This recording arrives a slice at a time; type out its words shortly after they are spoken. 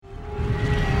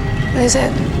What is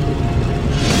it?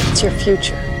 It's your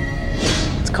future.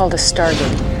 It's called a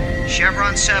Stargate.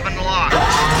 Chevron 7 locked.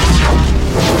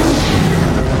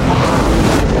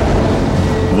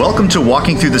 Welcome to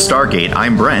Walking Through the Stargate.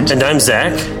 I'm Brent. And I'm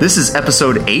Zach. This is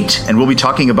episode 8, and we'll be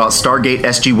talking about Stargate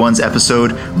SG-1's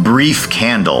episode, Brief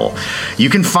Candle.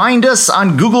 You can find us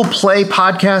on Google Play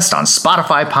Podcasts, on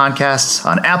Spotify Podcasts,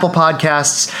 on Apple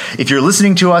Podcasts. If you're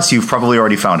listening to us, you've probably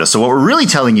already found us. So what we're really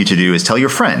telling you to do is tell your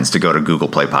friends to go to Google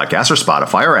Play Podcasts or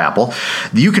Spotify or Apple.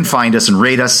 You can find us and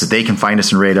rate us. They can find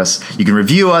us and rate us. You can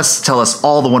review us, tell us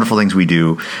all the wonderful things we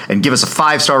do, and give us a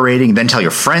 5-star rating, then tell your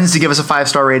friends to give us a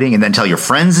 5-star rating, and then tell your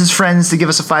friends' friends to give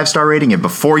us a 5-star rating, and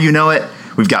before you know it,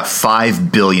 we've got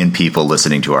 5 billion people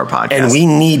listening to our podcast. And we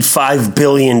need 5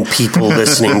 billion people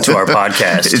listening to our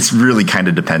podcast. It's really kind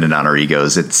of dependent on our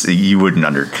egos. You wouldn't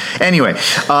Anyway,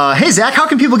 hey, Zach, how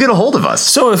can people get a hold of us?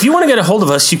 So if you want to get a hold of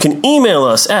us, you can email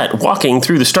us at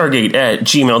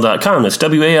walkingthroughthestargate@gmail.com. That's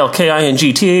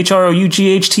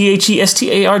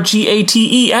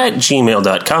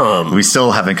WALKINGTHROUGHTHESTARGATE@gmail.com. We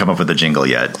still haven't come up with a jingle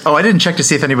yet. Oh, I didn't check to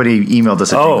see if anybody emailed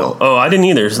us a jingle. Oh, I didn't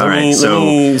either. All right,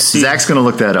 so Zach's going to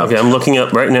look that up. Okay, I'm looking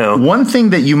up right now. One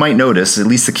thing that you might notice, at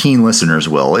least the keen listeners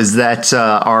will, is that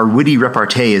our witty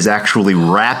repartee is actually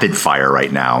rapid fire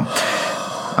right now.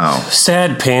 Oh.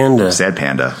 Sad panda. Sad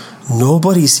panda.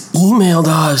 Nobody's emailed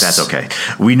us. That's okay.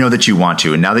 We know that you want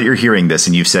to. And now that you're hearing this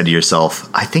and you've said to yourself,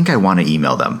 I think I want to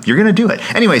email them, you're going to do it.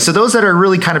 Anyway, so those that are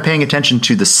really kind of paying attention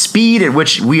to the speed at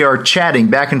which we are chatting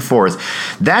back and forth,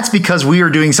 that's because we are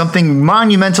doing something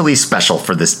monumentally special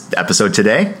for this episode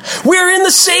today. We're in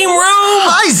the same room.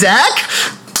 Hi, Zach.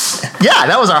 Yeah,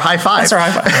 that was our high five. That's our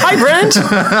high five. Hi, Brent.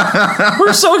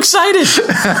 We're so excited.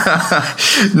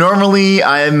 Normally,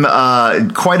 I'm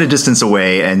quite a distance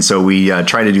away, and so we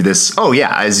try to do this. Oh,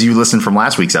 yeah, as you listened from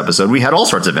last week's episode, we had all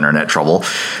sorts of internet trouble.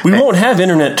 We won't have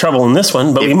internet trouble in this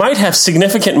one, but we might have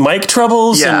significant mic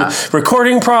troubles and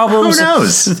recording problems. Who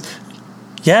knows?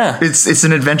 Yeah. It's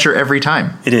an adventure every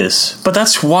time. It is. But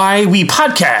that's why we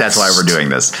podcast. That's why we're doing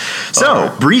this.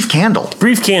 So, Brief Candle.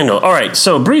 Brief Candle. All right.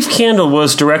 So, Brief Candle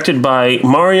was directed by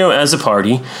Mario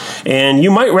Azzopardi, and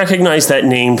you might recognize that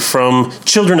name from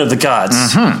Children of the Gods.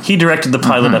 Mm-hmm. He directed the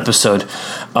pilot episode.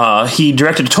 He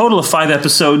directed a total of 5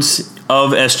 episodes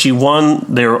of SG-1.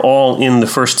 They're all in the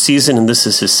first season, and this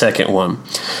is his second one.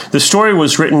 The story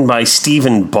was written by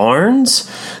Stephen Barnes.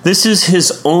 This is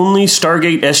his only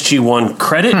Stargate SG-1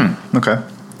 credit. Okay.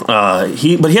 But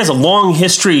he has a long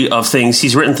history of things.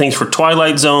 He's written things for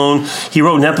Twilight Zone. He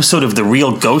wrote an episode of The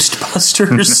Real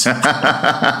Ghostbusters.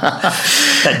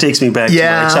 That takes me back to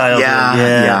my childhood.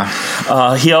 Yeah.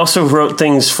 He also wrote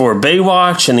things for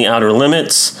Baywatch and The Outer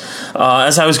Limits.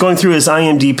 As I was going through his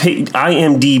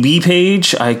IMDb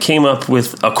page, I came up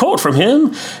with a quote from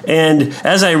him, and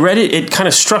as I read it, it kind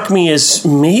of struck me as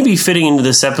maybe fitting into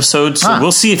this episode, so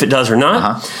we'll see if it does or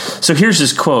not. So here's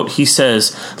his quote. He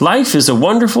says, "Life is a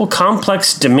wonderful,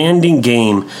 complex, demanding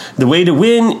game. The way to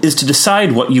win is to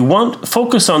decide what you want,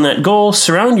 focus on that goal,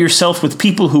 surround yourself with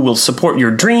people who will support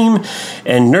your dream,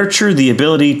 and nurture the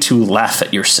ability to laugh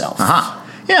at yourself."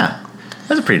 Yeah.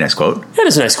 That's a pretty nice quote. That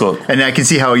is a nice quote, and I can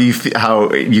see how you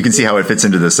can see how it fits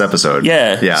into this episode.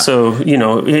 Yeah. So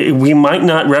we might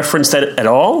not reference that at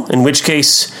all. In which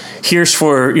case, here's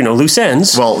for loose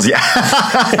ends. Well, yeah.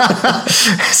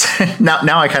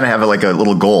 now I kind of have a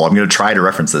little goal. I'm going to try to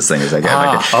reference this thing as I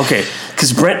go. Okay.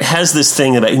 Because Brent has this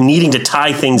thing about needing to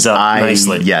tie things up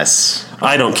nicely. Yes.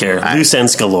 I don't care. Loose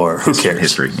ends galore. Who cares?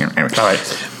 History. Anyway. All right.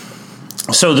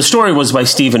 So the story was by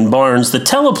Stephen Barnes. The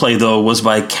teleplay, though, was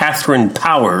by Catherine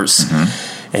Powers.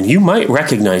 Mm-hmm. And you might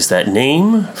recognize that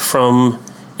name from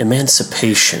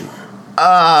Emancipation.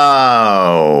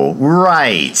 Oh,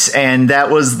 right. And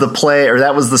that was the play, or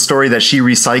that was the story that she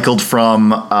recycled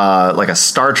from a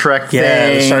Star Trek thing.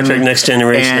 Yeah, Star Trek Next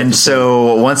Generation. And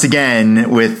so, once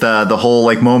again, with the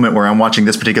whole moment where I'm watching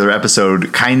this particular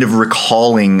episode, kind of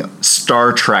recalling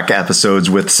Star Trek episodes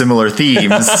with similar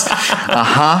themes.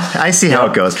 I see how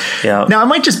it goes. Yeah. Now, it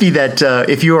might just be that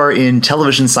if you are in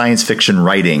television science fiction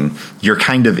writing, you're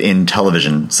kind of in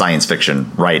television science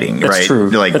fiction writing, That's right? True.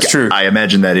 That's true. I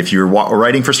imagine that if you're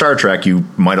writing for Star Trek, you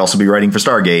might also be writing for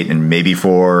Stargate and maybe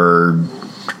for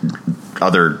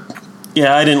other.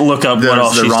 Yeah, I didn't look up what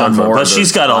all she's done for, but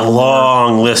she's got a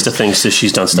long list of things that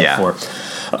she's done stuff for.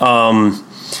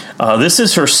 This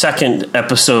is her second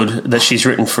episode that she's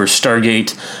written for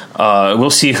Stargate. We'll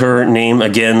see her name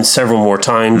again several more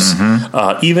times,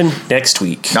 even next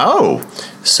week. Oh,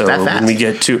 so when we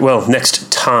get to next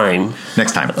time.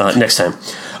 Next time.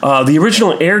 The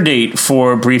original air date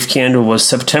for Brief Candle was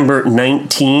September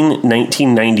 19,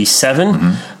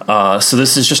 1997. So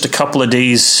this is just a couple of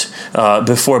days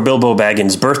before Bilbo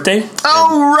Baggins' birthday.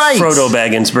 Oh, right. Frodo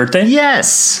Baggins' birthday.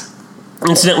 Yes.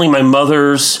 Incidentally, my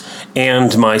mother's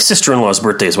and my sister-in-law's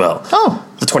birthday as well. Oh.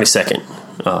 The 22nd.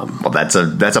 Well, that's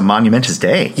a monumentous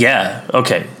day. Yeah.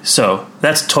 Okay. So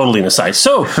that's totally an aside.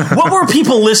 So what were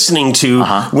people listening to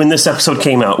when this episode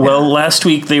came out? Well, last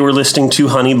week they were listening to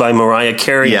Honey by Mariah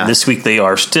Carey. Yeah. And this week they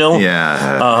are still.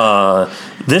 Yeah.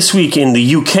 This week in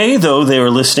the UK, though, they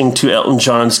were listening to Elton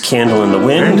John's Candle in the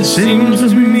Wind. And it seems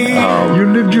to me you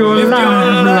lived your life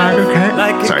like a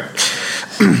cat. Sorry.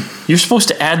 You're supposed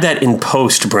to add that in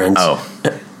post, Brent. Oh.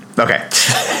 Okay.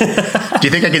 Do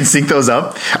you think I can sync those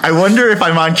up? I wonder if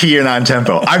I'm on key and on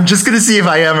tempo. I'm just going to see if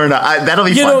I am or not. That'll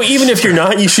be fun. You know, even if you're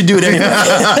not, you should do it anyway.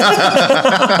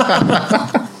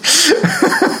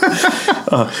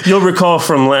 You'll recall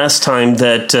from last time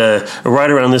that right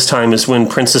around this time is when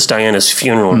Princess Diana's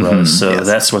funeral was. So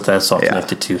that's what that's all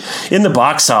connected to. In the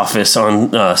box office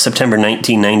on September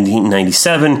 19,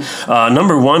 1997,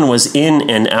 number 1 was In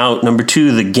and Out. Number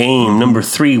 2, The Game. Number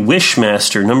 3,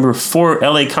 Wishmaster. Number 4,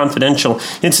 LA Confidential.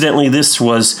 Incidentally, this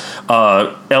was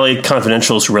LA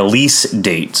Confidential's release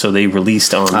date. So they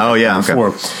released on number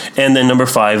 4. And then number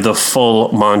 5, The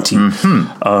Full Monty.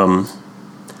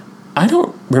 I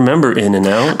don't remember In and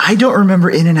Out. I don't remember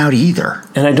In and Out either.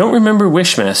 And I don't remember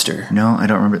Wishmaster. No, I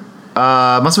don't remember.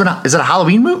 Must have been. Is it a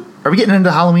Halloween movie? Are we getting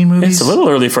into Halloween movies? It's a little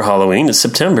early for Halloween. It's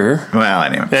September. Well,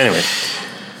 anyway.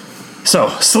 So,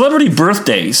 celebrity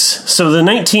birthdays. So, the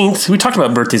 19th, we talked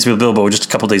about birthdays with Bilbo just a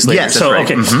couple days later. Yes, that's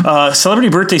right. Okay. Celebrity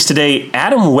birthdays today.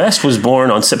 Adam West was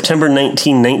born on September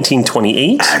 19,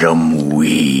 1928. Adam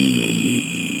Wee.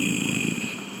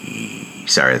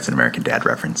 Sorry, that's an American Dad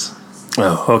reference.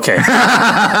 Oh, okay.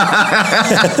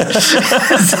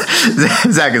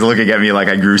 Zach is looking at me like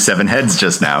I grew 7 heads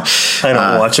just now. I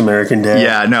don't watch American Dad.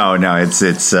 Yeah, no.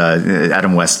 It's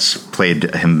Adam West played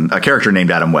a character named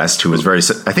Adam West who was very.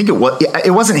 I think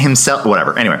it wasn't himself.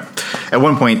 Whatever. Anyway, at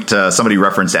one point somebody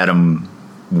referenced Adam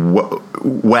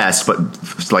West, but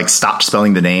like stopped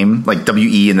spelling the name, like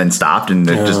W-E, and then stopped, and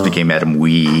it just became Adam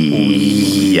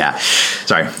Wee. Yeah,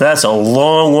 sorry. That's a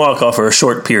long walk off for a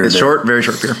short period. Very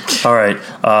short period. All right.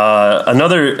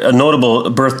 Another notable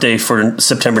birthday for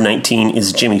September 19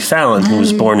 is Jimmy Fallon, who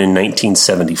was born in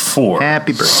 1974.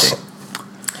 Happy birthday.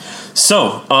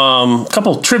 So, a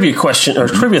couple trivia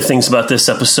trivia things about this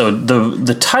episode.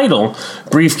 The title,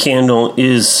 Brief Candle,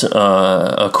 is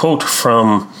a quote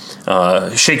from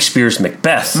Shakespeare's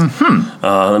Macbeth.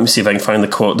 Let me see if I can find the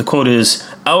quote. The quote is,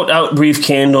 out, brief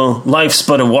candle, life's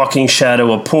but a walking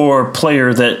shadow, a poor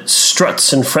player that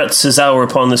struts and frets his hour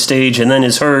upon the stage and then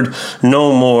is heard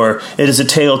no more. It is a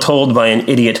tale told by an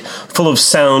idiot, full of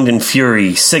sound and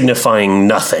fury, signifying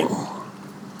nothing.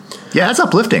 Yeah, that's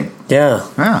uplifting. Yeah.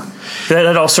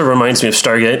 That also reminds me of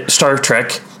Star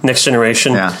Trek, Next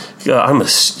Generation. Yeah. I'm a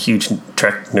huge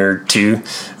Trek nerd too.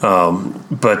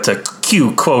 But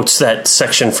Q quotes that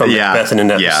section from Macbeth in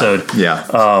an episode. Yeah.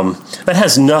 That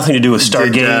has nothing to do with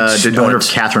Stargate. I wonder if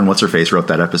Catherine What's-Her-Face wrote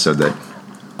that episode that...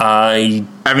 I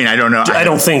mean, I don't know. I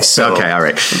don't think so. Okay, all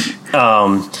right.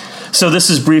 So this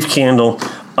is Brief Candle.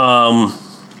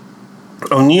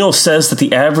 O'Neill says that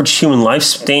the average human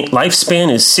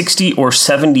lifespan is 60 or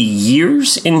 70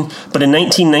 years, but in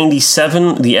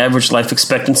 1997, the average life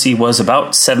expectancy was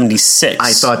about 76.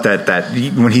 I thought that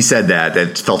when he said that,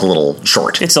 it felt a little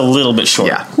short. It's a little bit short.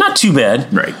 Yeah. Not too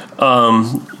bad. Right.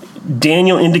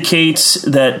 Daniel indicates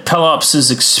that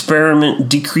Pelops' experiment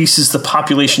decreases the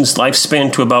population's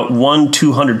lifespan to about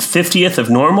 1/250th of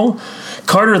normal.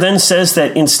 Carter then says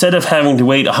that instead of having to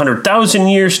wait 100,000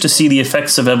 years to see the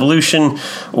effects of evolution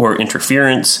or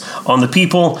interference on the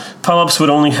people, Pelops would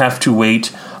only have to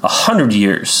wait 100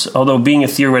 years. Although being a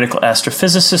theoretical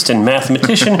astrophysicist and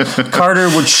mathematician, Carter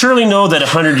would surely know that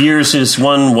 100 years is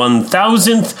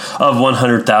 1/1000th of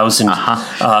 100,000.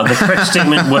 The correct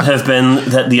statement would have been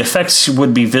that the effects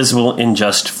would be visible in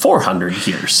just 400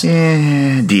 years.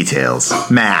 Details.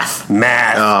 Math.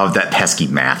 Oh, that pesky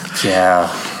math. Yeah.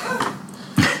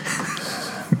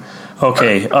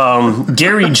 Okay,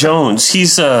 Gary Jones,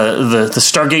 he's the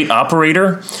Stargate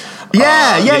operator.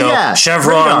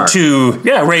 Chevron Radar. To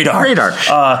Radar.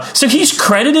 So he's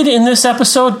credited in this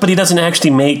episode, but he doesn't actually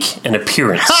make an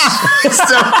appearance.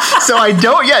 so I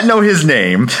don't yet know his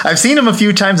name. I've seen him a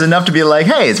few times enough to be like,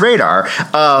 hey, it's Radar.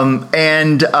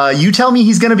 And you tell me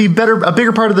he's going to be a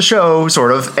bigger part of the show,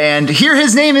 sort of. And here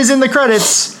his name is in the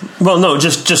credits. Well, no,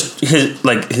 just his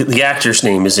the actor's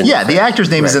name is in. Yeah, the actor's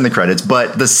name is in the credits,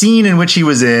 but the scene in which he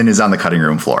was in is on the cutting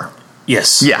room floor.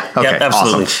 Yes. Yeah. Okay. Yeah,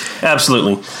 absolutely. Awesome.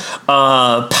 Absolutely.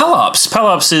 Pelops.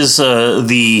 Pelops is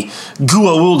the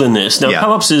Gua'uld. Now,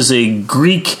 Pelops is a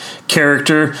Greek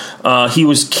character. He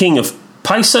was king of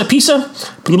Pisa.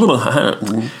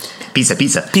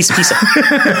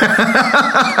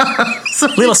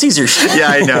 Little Caesars. Yeah,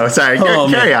 I know. Sorry.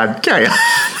 Carry on.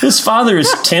 His father is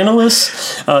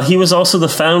Tantalus. He was also the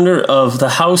founder of the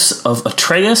House of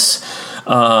Atreus.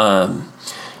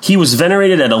 He was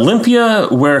venerated at Olympia,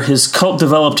 where his cult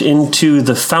developed into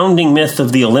the founding myth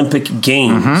of the Olympic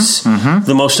Games,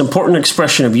 the most important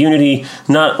expression of unity,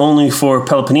 not only for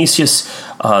Peloponnesus,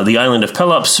 the island of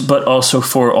Pelops, but also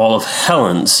for all of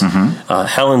Hellas.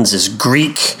 Hellas is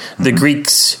Greek. The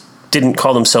Greeks didn't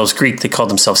call themselves Greek, they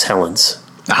called themselves Hellenes.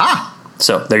 Aha!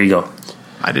 So, there you go.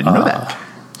 I didn't know that.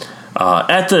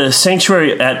 At the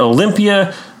sanctuary at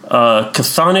Olympia,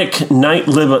 chthonic night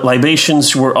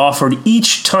libations were offered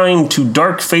each time to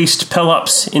dark-faced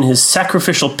Pelops in his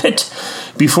sacrificial pit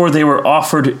before they were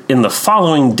offered in the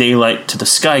following daylight to the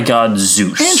sky god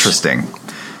Zeus.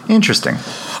 Interesting.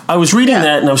 I was reading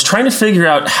that, and I was trying to figure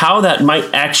out how that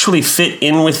might actually fit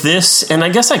in with this, and I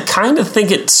guess I kind of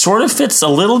think it sort of fits a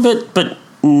little bit, but...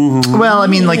 Well, I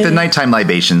mean, like the nighttime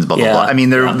libations, blah, blah, blah. I mean,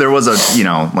 there was a,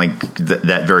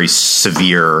 that very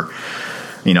severe...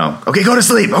 okay, go to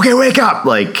sleep. Okay, wake up.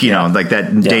 Like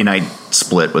that day-night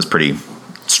split was pretty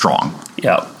strong.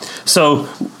 Yeah. So,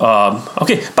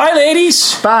 okay, bye,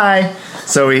 ladies. Bye.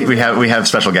 So we have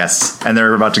special guests, and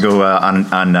they're about to go on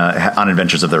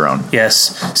adventures of their own.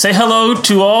 Yes. Say hello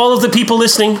to all of the people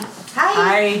listening.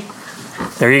 Hi.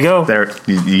 There you go. There,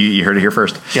 you heard it here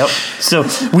first. Yep. So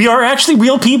we are actually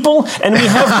real people, and we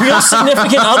have real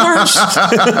significant others.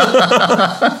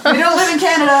 We don't live in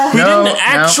Canada. We didn't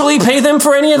actually pay them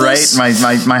for any of this. Right?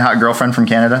 My hot girlfriend from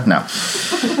Canada? No.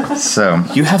 So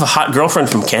you have a hot girlfriend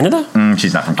from Canada?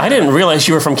 She's not from Canada. I didn't realize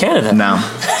you were from Canada. No.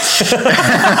 Chicago.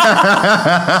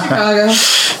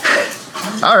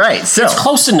 All right, so it's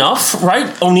close enough,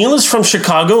 right? O'Neill is from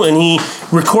Chicago, and he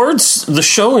records the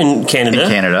show in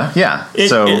Canada. Yeah.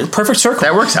 Perfect circle.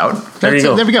 That works out. There you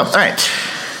go. There we go. All right.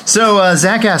 So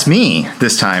Zach asked me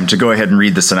this time to go ahead and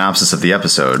read the synopsis of the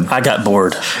episode. I got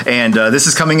bored. And this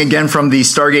is coming again from the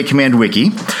Stargate Command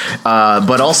Wiki,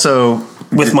 but also...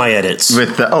 With my edits.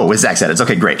 With Zach's edits.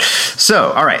 Okay, great.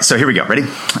 So, all right. So here we go. Ready?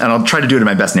 And I'll try to do it in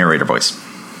my best narrator voice.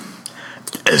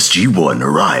 SG-1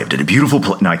 arrived at a beautiful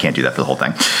place. No, I can't do that for the whole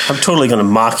thing. I'm totally going to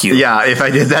mock you. Yeah, if I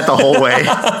did that the whole way,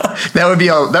 that would be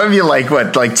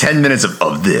like 10 minutes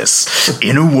of this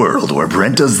in a world where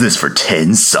Brent does this for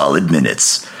 10 solid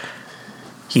minutes.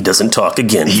 He doesn't talk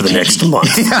again for the next month.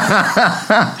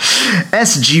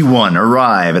 SG-1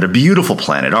 arrive at a beautiful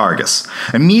planet, Argus.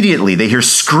 Immediately, they hear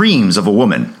screams of a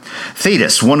woman.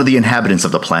 Thetis, one of the inhabitants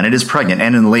of the planet, is pregnant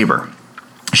and in labor.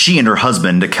 She and her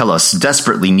husband, Achilles,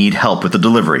 desperately need help with the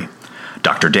delivery.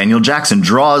 Dr. Daniel Jackson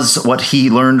draws what he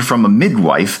learned from a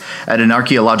midwife at an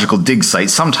archaeological dig site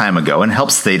some time ago and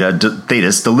helps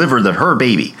Thetis deliver her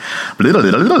baby.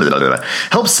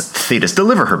 Helps Thetis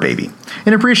deliver her baby.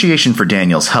 In appreciation for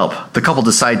Daniel's help, the couple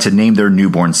decide to name their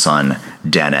newborn son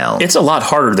Danel. It's a lot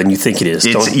harder than you think it is.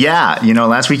 Yeah,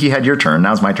 last week you had your turn,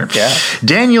 now it's my turn. Yeah.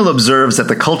 Daniel observes that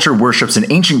the culture worships an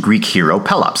ancient Greek hero,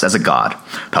 Pelops, as a god.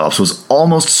 Pelops was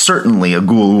almost certainly a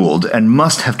Gua'uld and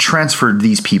must have transferred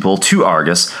these people to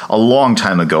Argus a long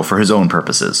time ago for his own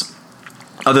purposes.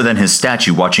 Other than his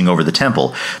statue watching over the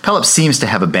temple, Pelops seems to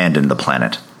have abandoned the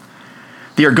planet.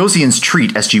 The Argosians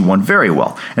treat SG-1 very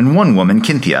well, and one woman,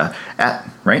 Cynthia,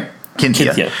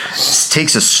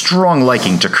 takes a strong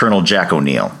liking to Colonel Jack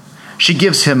O'Neill. She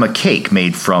gives him a cake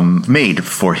made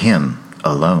for him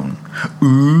alone.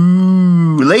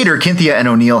 Ooh. Later, Cynthia and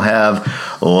O'Neill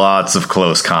have lots of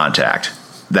close contact.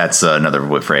 That's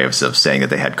another phrase of saying that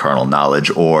they had carnal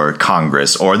knowledge or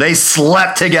Congress or they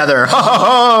slept together.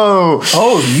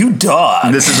 Oh, you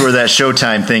dog. This is where that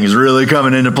Showtime thing is really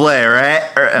coming into play, right?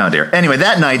 Oh, dear. Anyway,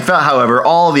 that night, however,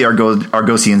 all the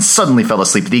Argosians suddenly fell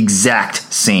asleep at the exact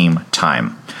same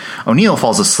time. O'Neill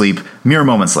falls asleep mere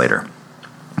moments later.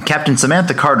 Captain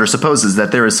Samantha Carter supposes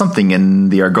that there is something in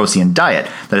the Argosian diet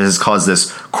that has caused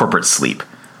this corporate sleep.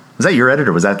 Was that your edit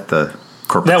or was that the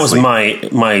corporate sleep? That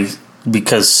was my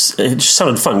because it just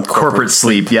sounded fun. Corporate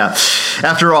sleep, yeah.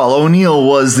 After all, O'Neill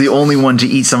was the only one to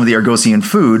eat some of the Argosian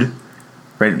food.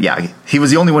 Right? Yeah, he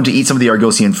was the only one to eat some of the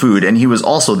Argosian food, and he was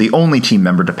also the only team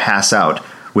member to pass out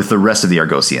with the rest of the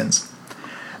Argosians.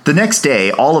 The next day,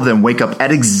 all of them wake up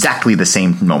at exactly the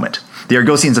same moment. The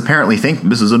Argosians apparently think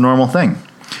this is a normal thing.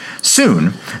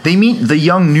 Soon, they meet the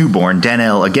young newborn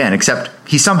Danel again, except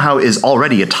he somehow is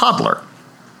already a toddler.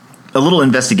 A little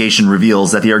investigation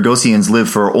reveals that the Argosians live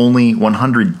for only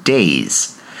 100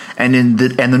 days, and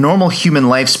the normal human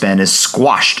lifespan is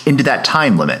squashed into that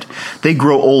time limit. They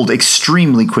grow old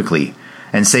extremely quickly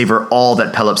and savor all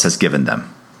that Pelops has given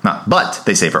them. But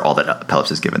they savor all that Pelops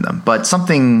has given them. But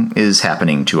something is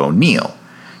happening to O'Neill.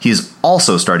 He is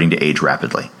also starting to age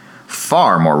rapidly,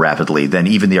 far more rapidly than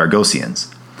even the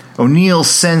Argosians. O'Neill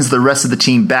sends the rest of the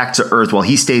team back to Earth while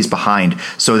he stays behind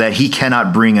so that he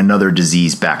cannot bring another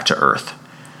disease back to Earth.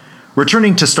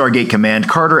 Returning to Stargate Command,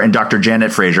 Carter and Dr.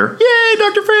 Janet Fraser, yay,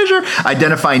 Dr. Fraser,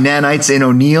 identify nanites in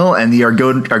O'Neill and the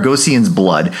Argosians'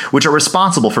 blood, which are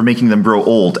responsible for making them grow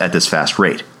old at this fast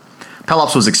rate.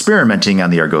 Pelops was experimenting on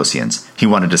the Argosians. He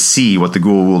wanted to see what the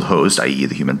Goa'uld host, i.e.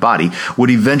 the human body, would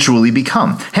eventually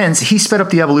become. Hence, he sped up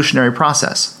the evolutionary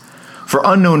process. For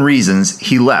unknown reasons,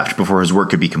 he left before his work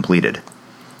could be completed.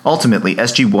 Ultimately,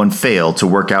 SG-1 failed to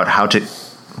work out how to...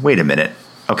 Wait a minute.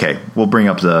 Okay, we'll bring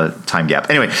up the time gap.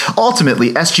 Anyway,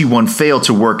 ultimately, SG-1 failed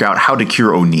to work out how to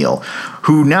cure O'Neill,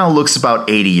 who now looks about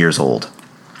 80 years old.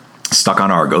 Stuck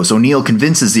on Argos, O'Neill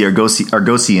convinces the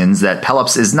Argosians that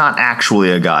Pelops is not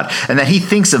actually a god, and that he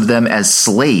thinks of them as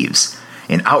slaves.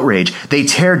 In outrage, they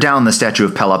tear down the statue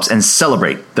of Pelops and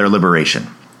celebrate their liberation.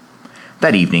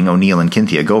 That evening, O'Neill and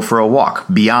Cynthia go for a walk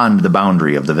beyond the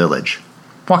boundary of the village.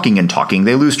 Walking and talking,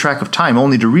 they lose track of time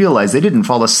only to realize they didn't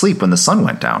fall asleep when the sun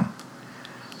went down.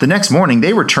 The next morning,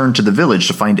 they return to the village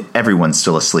to find everyone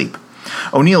still asleep.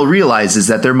 O'Neill realizes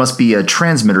that there must be a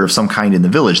transmitter of some kind in the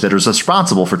village that is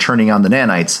responsible for turning on the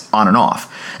nanites on and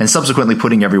off, and subsequently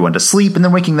putting everyone to sleep and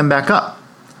then waking them back up.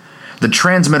 The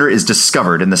transmitter is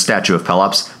discovered in the statue of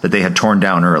Pelops that they had torn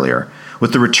down earlier.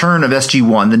 With the return of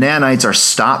SG-1, the nanites are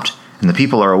stopped and the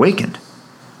people are awakened.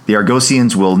 The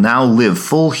Argosians will now live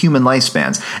full human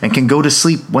lifespans and can go to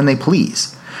sleep when they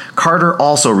please. Carter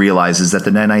also realizes that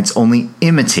the nanites only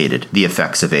imitated the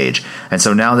effects of age, and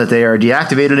so now that they are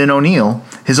deactivated in O'Neill,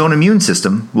 his own immune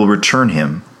system will return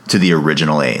him to the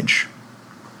original age.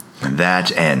 And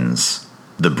that ends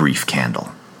the brief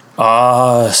candle.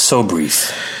 So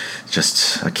brief.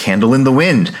 Just a candle in the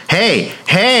wind. Hey,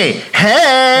 hey,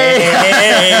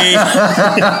 hey!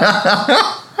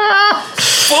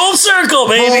 Full circle,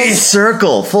 baby.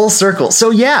 Full circle.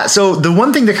 So the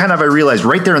one thing that kind of I realized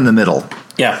right there in the middle,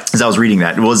 as I was reading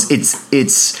that, was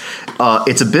it's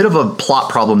a bit of a plot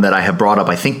problem that I have brought up,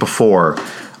 I think, before,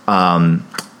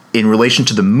 in relation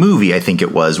to the movie. I think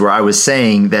it was where I was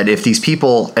saying that if these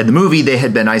people in the movie, they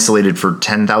had been isolated for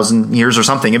 10,000 years or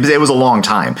something, it was a long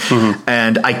time,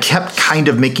 and I kept kind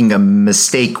of making a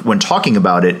mistake when talking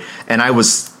about it, and I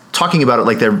was talking about it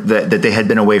like that they had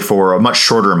been away for a much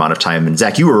shorter amount of time. And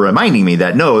Zach, you were reminding me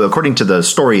that no, according to the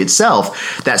story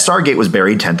itself, that Stargate was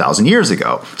buried 10,000 years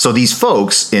ago. So these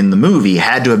folks in the movie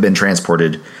had to have been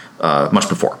transported much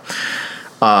before.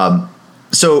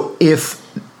 So if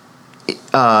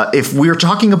we're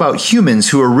talking about humans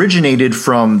who originated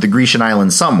from the Grecian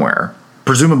island somewhere,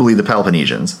 presumably the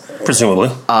Peloponnesians,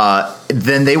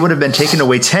 then they would have been taken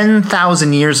away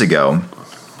 10,000 years ago.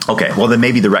 Okay, well then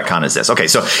maybe the retcon is this. Okay,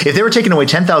 so if they were taken away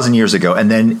 10,000 years ago and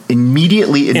then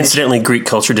immediately... Incidentally, Greek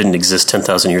culture didn't exist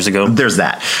 10,000 years ago. There's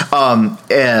that. And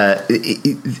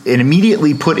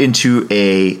immediately put into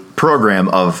a program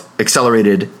of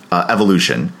accelerated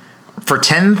evolution for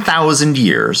 10,000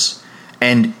 years,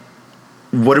 and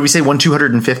what did we say,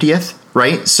 1/250th,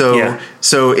 right? So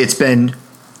it's been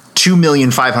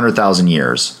 2,500,000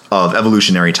 years of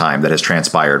evolutionary time that has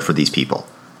transpired for these people.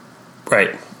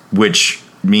 Right. Which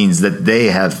means that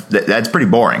that's pretty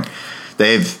boring.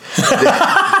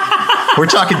 We're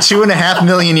talking 2.5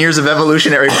 million years of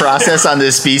evolutionary process on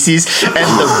this species, and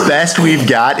the best we've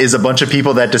got is a bunch of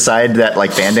people that decide that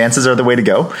like fan dances are the way to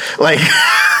go.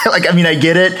 I mean, I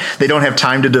get it. They don't have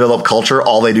time to develop culture.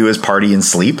 All they do is party and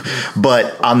sleep.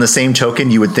 But on the same token,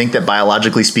 you would think that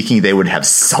biologically speaking, they would have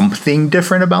something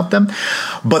different about them.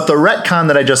 But the retcon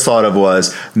that I just thought of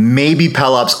was maybe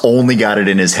Pelops only got it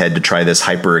in his head to try this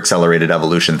hyper accelerated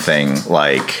evolution thing.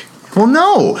 Well,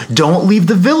 no, don't leave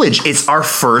the village. It's our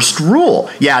first rule.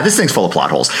 Yeah, this thing's full of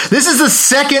plot holes. This is the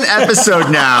second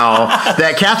episode now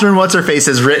that Catherine What's-Her-Face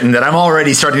has written that I'm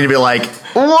already starting to be like,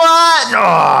 what?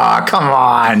 Oh, come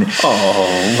on.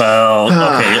 Oh,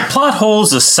 well, okay. Plot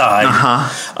holes aside,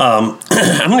 I'm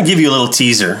going to give you a little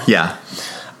teaser. Yeah.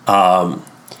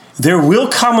 There will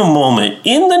come a moment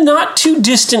in the not too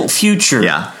distant future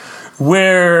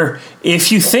where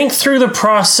if you think through the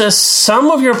process, some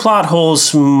of your plot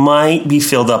holes might be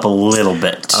filled up a little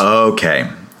bit. Okay.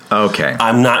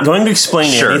 I'm not going to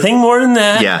explain anything more than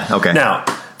that. Yeah, okay. Now,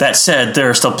 that said, there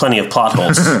are still plenty of plot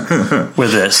holes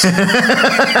with this.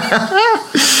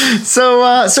 So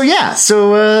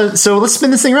let's spin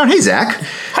this thing around. Hey, Zach.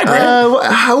 Hi, Brad.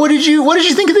 What did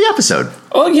you think of the episode?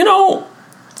 Well,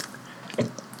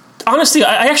 honestly,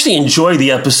 I actually enjoy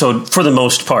the episode for the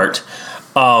most part.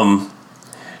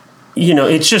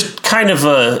 It's just kind of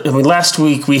last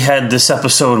week we had this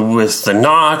episode with the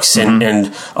Nox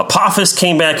and Apophis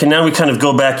came back, and now we kind of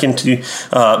go back into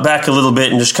back a little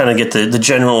bit and just kind of get the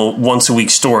general once a week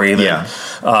story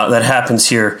that happens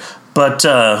here. But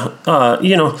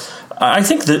I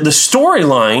think the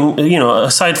storyline,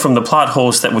 aside from the plot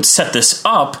holes that would set this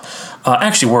up,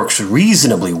 actually works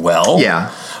reasonably well. Yeah.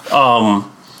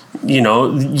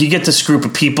 You get this group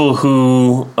of people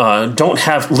who don't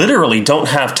have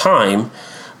time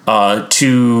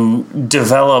to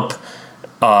develop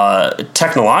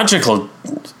technological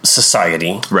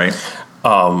society. Right.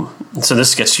 So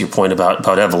this gets to your point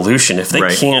about evolution. If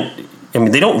they can't,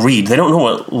 they don't read. They don't know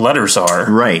what letters are.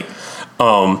 Right.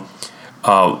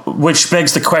 Which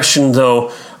begs the question,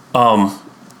 though,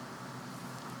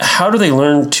 how do they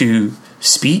learn to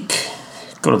speak?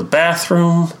 Go to the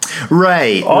bathroom,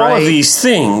 right? All of these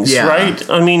things, right?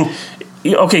 I mean,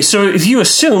 okay. So if you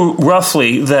assume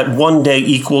roughly that 1 day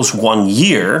equals 1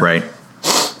 year, right?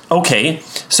 Okay.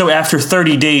 So after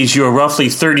 30 days, you're roughly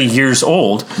 30 years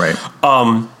old, right?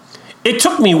 It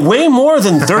took me way more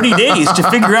than 30 days to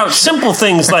figure out simple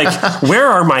things like where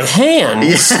are my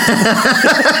hands.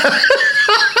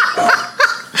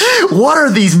 What are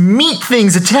these meat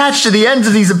things attached to the ends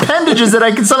of these appendages that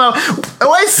I can somehow...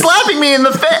 Why is slapping me in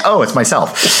the face? Oh, it's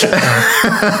myself.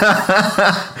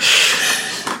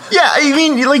 Yeah, I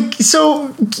mean, so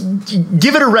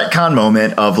give it a retcon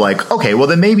moment of okay, well,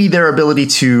 then maybe their ability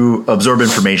to absorb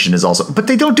information is also... But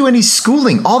they don't do any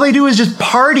schooling. All they do is just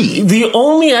party. The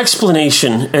only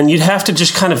explanation, and you'd have to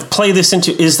just kind of play this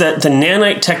into, is that the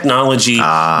nanite technology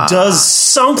does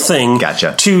something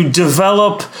to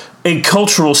develop a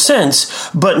cultural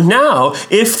sense. But now,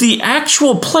 if the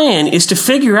actual plan is to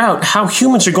figure out how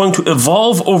humans are going to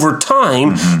evolve over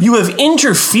time, you have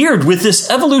interfered with this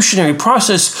evolutionary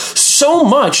process so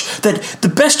much that the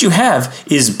best you have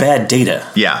is bad data.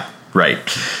 Yeah, right.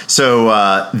 So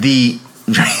the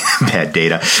bad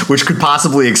data, which could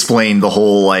possibly explain the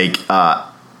whole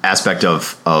aspect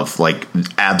of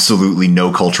absolutely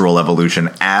no cultural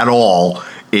evolution at all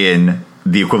in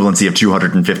the equivalency of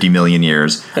 250 million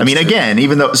years. That's true. Again,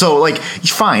 even though,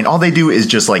 fine, all they do is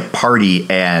just party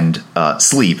and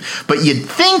sleep. But you'd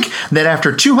think that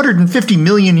after 250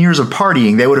 million years of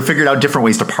partying, they would have figured out different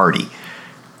ways to party.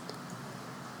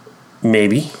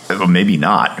 Maybe. Well, maybe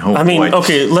not. Oh,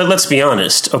 okay, let's be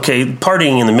honest. Okay,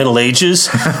 partying in the Middle Ages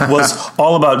was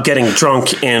all about getting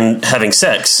drunk and having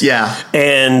sex. Yeah.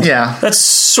 And that's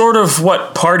sort of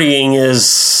what partying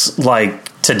is like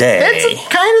today. It's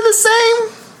kind of the same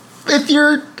if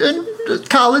you're in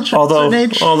college. Although,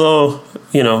 it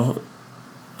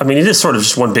is sort of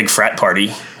just one big frat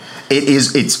party. It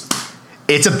is.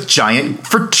 It's a giant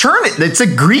fraternity. It's a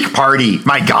Greek party.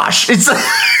 My gosh. It's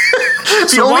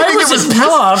so why was it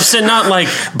Pelops and not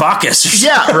Bacchus?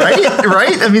 Yeah, right?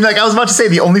 I was about to say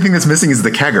the only thing that's missing is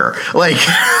the kegger.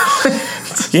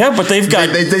 Yeah, but they've got...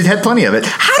 They had plenty of it.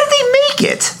 How did they make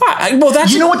it?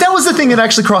 That's... You know what? That was the thing that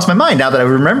actually crossed my mind now that I'm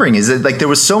remembering is that there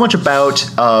was so much about...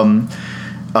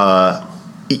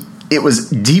 it was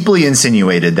deeply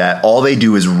insinuated that all they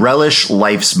do is relish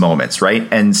life's moments, right?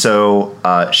 And so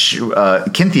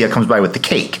Cynthia comes by with the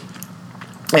cake.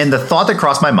 And the thought that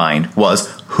crossed my mind was,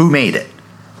 who made it?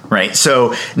 Right?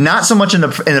 So not so much in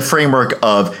the framework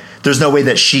of there's no way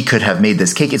that she could have made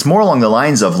this cake. It's more along the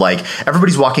lines of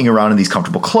everybody's walking around in these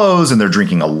comfortable clothes and they're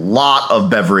drinking a lot of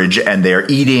beverage and they're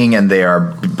eating and they are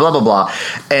blah, blah, blah.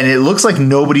 And it looks like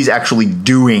nobody's actually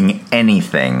doing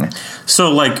anything.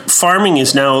 So farming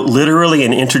is now literally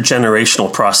an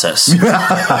intergenerational process.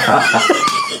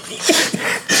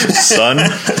 Son,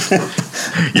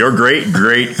 your great,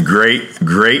 great, great,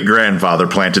 great grandfather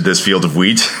planted this field of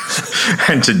wheat,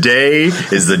 and today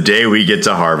is the day we get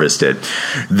to harvest it.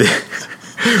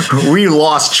 We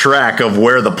lost track of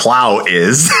where the plow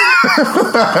is.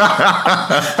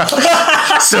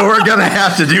 So we're going to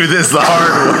have to do this the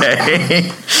hard way.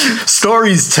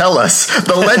 Stories tell us.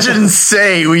 The legends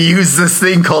say we use this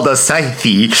thing called a scythe.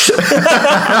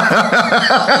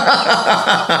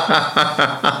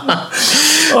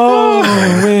 Oh,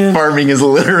 man. Farming is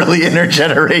literally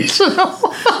intergenerational.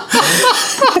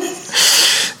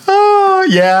 Oh,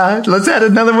 yeah. Let's add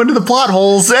another one to the plot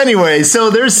holes. Anyway, so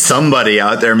there's somebody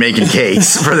out there making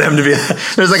cakes for them to be...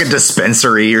 There's a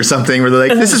dispensary or something where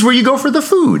they're this is where you go for the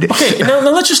food. Okay, now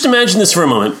let's just imagine this for a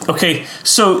moment. Okay,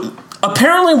 so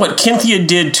apparently what Cynthia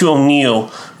did to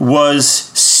O'Neill was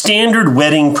standard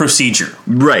wedding procedure.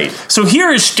 Right. So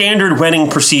here is standard wedding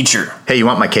procedure. Hey, you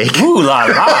want my cake? Ooh la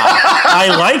la.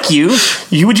 I like you.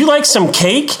 Would you like some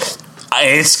cake?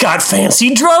 It's got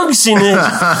fancy drugs in it,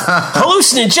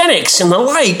 hallucinogenics and the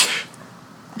like.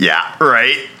 Yeah,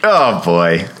 right. Oh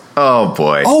boy.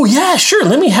 Oh yeah, sure.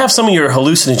 Let me have some of your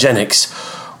hallucinogenics.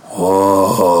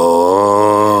 Whoa.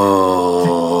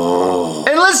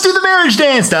 And let's do the marriage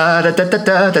dance. Da, da, da, da,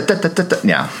 da, da, da, da, da.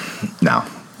 No.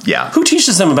 Yeah. Who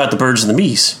teaches them about the birds and the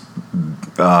bees?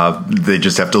 They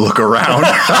just have to look around.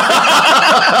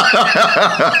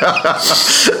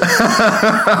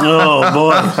 Oh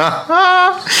boy.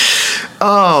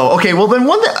 Oh, okay. Well, then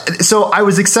so I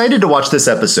was excited to watch this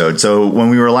episode. So when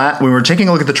we were taking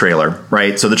a look at the trailer,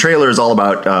 right? So the trailer is all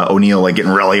about O'Neill like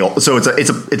getting really old. So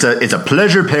it's a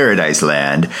pleasure paradise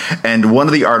land, and one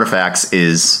of the artifacts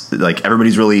is like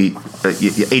everybody's really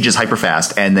ages hyper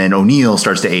fast, and then O'Neill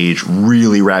starts to age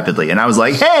really rapidly. And I was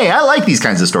like, hey, I like these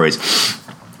kinds of stories.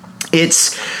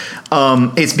 It's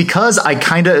because I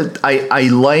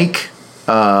like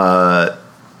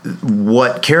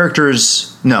what characters.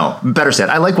 No, better said,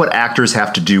 I like what actors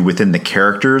have to do within the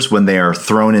characters when they are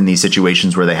thrown in these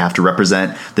situations where they have to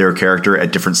represent their character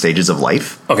at different stages of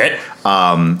life. Okay.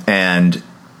 And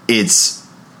it's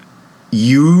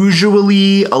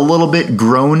usually a little bit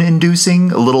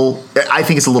groan-inducing. I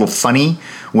think it's a little funny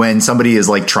when somebody is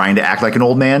like trying to act like an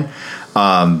old man.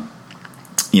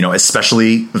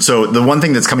 Especially, so the one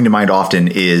thing that's coming to mind often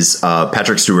is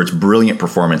Patrick Stewart's brilliant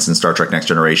performance in Star Trek Next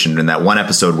Generation in that one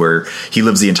episode where he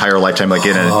lives the entire lifetime like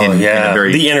in a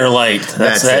very... The Inner Light.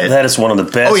 That is one of the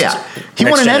best. Oh, yeah. He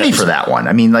won an Emmy for that one.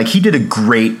 I mean, like, he did a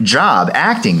great job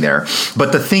acting there.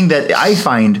 But the thing that I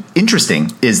find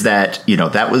interesting is that,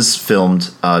 that was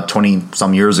filmed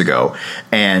 20-some years ago.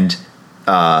 And...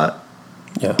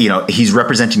 he's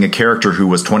representing a character who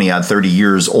was 20-odd, 30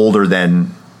 years older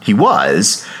than he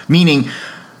was, meaning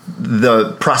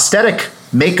the prosthetic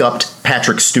makeup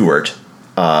Patrick Stewart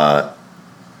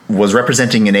was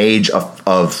representing an age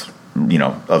of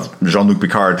Jean-Luc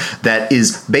Picard that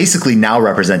is basically now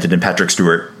represented in Patrick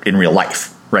Stewart in real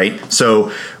life. Right.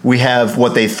 So we have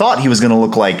what they thought he was going to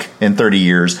look like in 30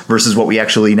 years versus what we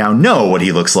actually now know what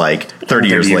he looks like 30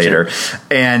 years later.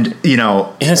 And,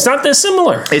 it's not that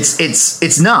similar.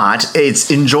 It's not. It's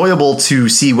enjoyable to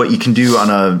see what you can do on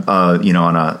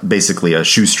a basically a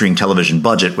shoestring television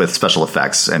budget with special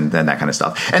effects and that kind of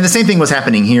stuff. And the same thing was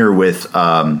happening here with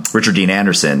Richard Dean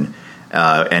Anderson.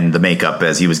 And the makeup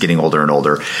as he was getting older and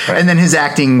older. Right. And then his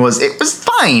acting was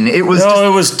fine. It was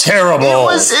terrible.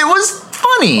 It was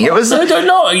funny. It was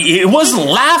it was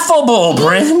laughable,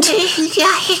 Brent. He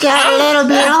got a little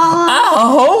bit old. I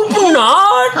hope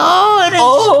not.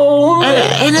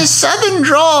 And his southern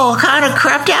drawl kind of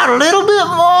crept out a little bit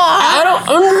more. I don't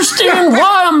understand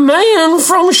why a man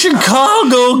from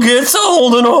Chicago gets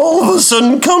old and all of a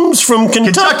sudden comes from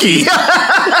Kentucky.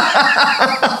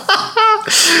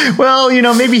 Well,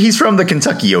 maybe he's from the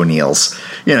Kentucky O'Neills,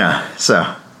 so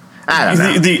I don't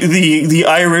know. The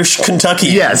Irish Kentucky.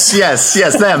 Yes,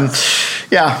 them.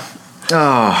 Yeah.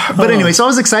 But anyway, so I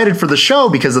was excited for the show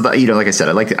because of the, like I said,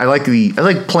 I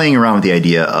like playing around with the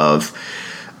idea of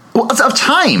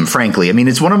time, frankly. I mean,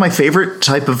 it's one of my favorite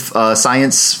type of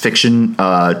science fiction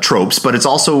tropes, but it's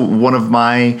also one of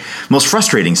my most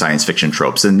frustrating science fiction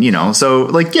tropes. And, so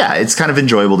it's kind of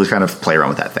enjoyable to kind of play around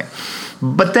with that thing.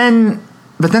 But then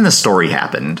the story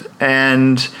happened,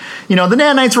 and the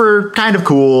nanites were kind of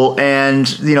cool, and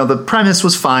the premise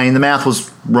was fine. The math was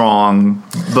wrong,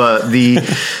 but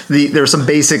there were some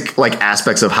basic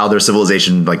aspects of how their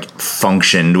civilization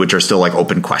functioned, which are still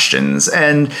open questions.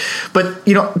 But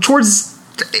towards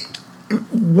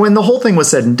when the whole thing was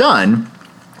said and done,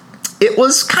 it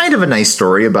was kind of a nice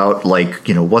story about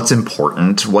what's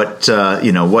important, what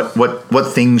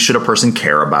things should a person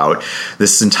care about.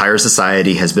 This entire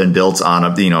society has been built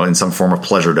on in some form of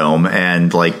pleasure dome,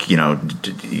 and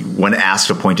when asked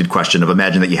a pointed question of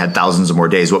imagine that you had thousands of more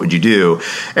days, what would you do?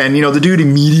 And the dude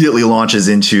immediately launches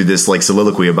into this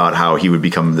soliloquy about how he would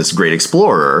become this great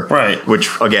explorer, right? Which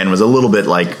again was a little bit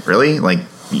really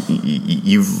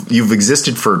you've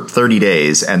existed for 30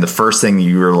 days, and the first thing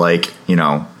you were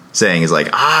saying is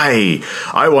I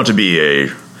want to be a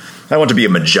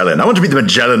Magellan. I want to be the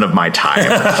Magellan of my time.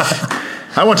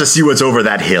 I want to see what's over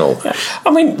that hill.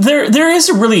 I mean, there is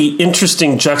a really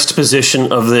interesting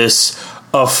juxtaposition of this,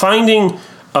 of finding,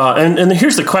 and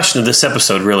here's the question of this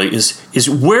episode really is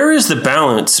where is the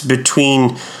balance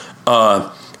between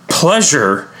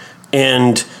pleasure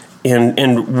and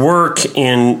work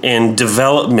and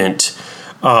development,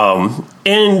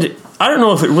 and I don't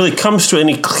know if it really comes to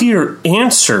any clear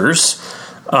answers,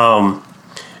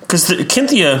 because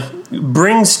Cynthia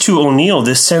brings to O'Neill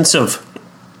this sense of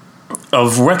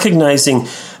recognizing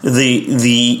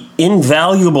the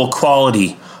invaluable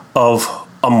quality of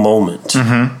a moment.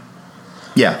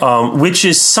 Yeah. Which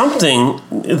is something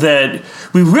that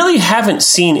we really haven't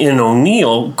seen in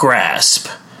O'Neill grasp.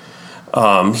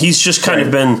 He's just kind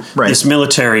of been this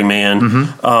military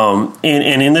man,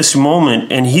 and in this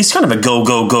moment, and he's kind of a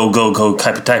go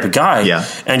type of guy. Yeah.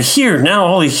 And here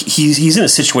now, he's in a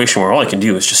situation where all he can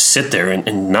do is just sit there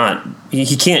and not.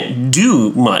 He can't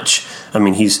do much. I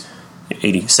mean, he's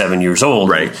 87 years old,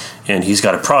 right? And he's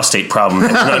got a prostate problem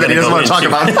that we're not going to go into. Talk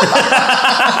about.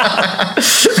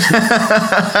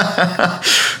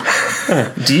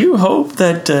 Do you hope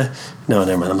that? No,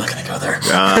 never mind. I'm not going to go there.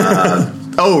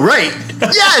 Oh, right.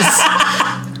 Yes.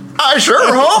 I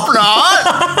sure hope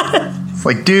not. It's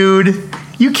like, dude,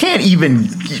 you can't even.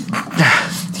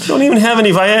 You don't even have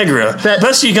any Viagra.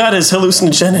 Best you got is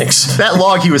hallucinogenics. That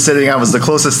log he was sitting on was the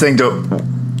closest thing to.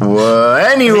 Well,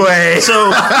 anyway.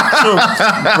 So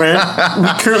Brent, we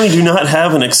currently do not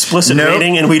have an explicit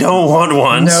rating, and we don't want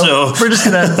one. So we're just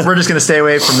gonna stay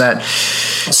away from that.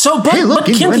 So, but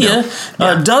Cynthia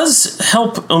does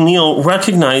help O'Neill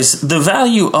recognize the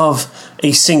value of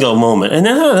a single moment, and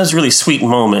that's a really sweet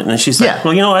moment. And she's like,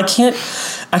 "Well, I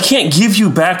can't give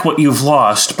you back what you've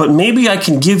lost, but maybe I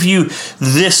can give you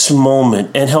this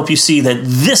moment and help you see that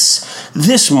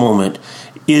this moment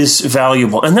is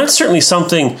valuable." And that's certainly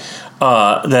something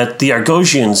that the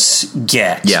Argosians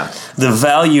get. Yeah. The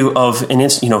value of an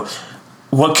instant,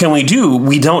 what can we do?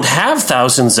 We don't have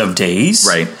thousands of days.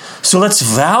 Right. So let's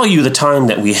value the time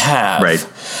that we have. Right.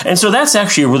 And so that's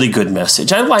actually a really good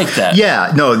message. I like that.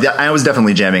 Yeah, no, I was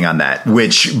definitely jamming on that,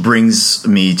 which brings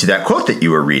me to that quote that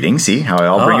you were reading. See how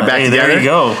I'll bring it back together? There you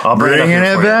go. I'll bring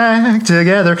it back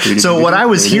together. So what I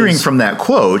was hearing from that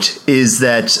quote is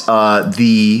that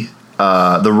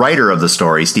the writer of the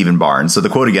story, Stephen Barnes. So the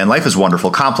quote again: "Life is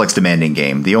wonderful, complex, demanding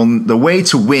game. The way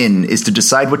to win is to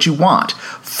decide what you want.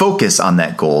 Focus on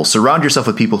that goal. Surround yourself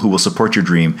with people who will support your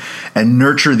dream, and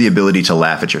nurture the ability to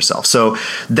laugh at yourself." So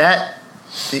that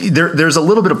there's a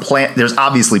little bit of plan. There's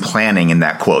obviously planning in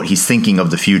that quote. He's thinking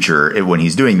of the future when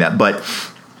he's doing that, but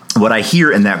what I hear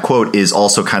in that quote is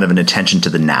also kind of an attention to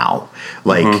the now.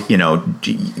 Like,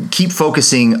 keep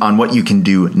focusing on what you can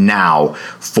do now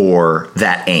for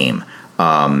that aim.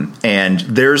 And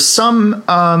there's some,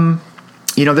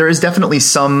 there is definitely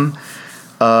some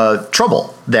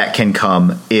trouble that can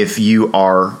come if you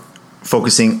are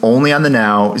focusing only on the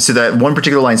now. So that one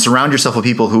particular line, surround yourself with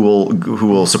people who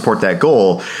will support that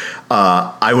goal.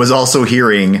 I was also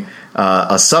hearing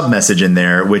a sub message in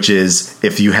there, which is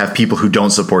if you have people who don't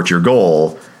support your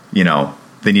goal,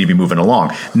 they need to be moving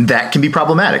along. That can be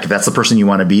problematic. If that's the person you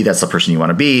want to be, that's the person you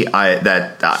want to be.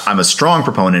 I'm a strong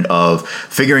proponent of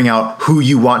figuring out who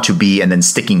you want to be and then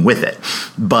sticking with it.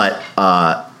 But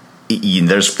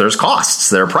there's costs,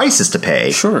 there are prices to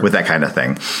pay with that kind of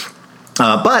thing.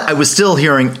 But I was still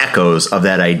hearing echoes of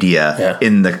that idea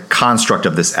in the construct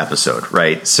of this episode,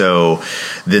 right? So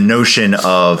the notion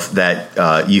of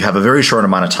that you have a very short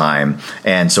amount of time,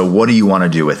 and so what do you want to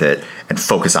do with it, and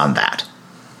focus on that.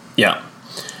 Yeah.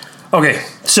 Okay,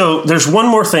 so there's one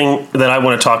more thing that I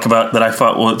want to talk about that I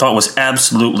thought was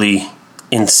absolutely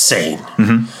insane.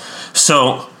 Mm-hmm.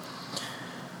 So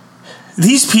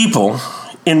these people,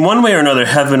 in one way or another,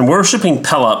 have been worshiping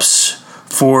Pelops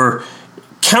for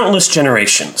countless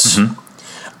generations.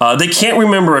 Mm-hmm. They can't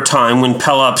remember a time when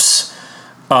Pelops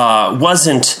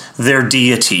wasn't their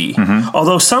deity,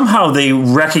 although somehow they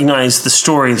recognize the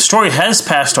story. The story has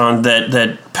passed on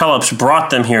that Pelops brought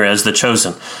them here as the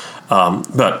chosen.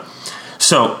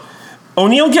 So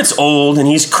O'Neill gets old and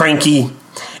he's cranky,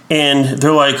 and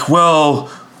they're like,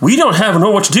 well, we don't know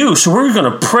what to do, so we're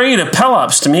going to pray to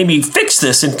Pelops to maybe fix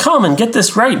this and come and get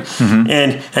this right. Mm-hmm.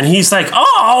 And he's like,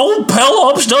 oh,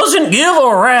 Pelops doesn't give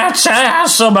a rat's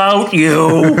ass about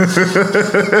you.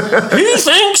 He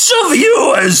thinks of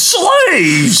you as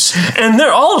slaves. And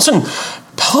they're all of a sudden,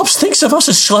 Pelops thinks of us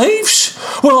as slaves?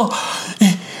 Well,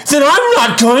 then I'm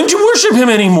not going to worship him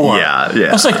anymore. Yeah.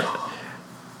 I was like,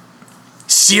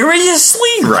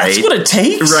 seriously? Right. That's what it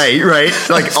takes? Right.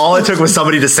 Like, all it took was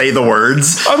somebody to say the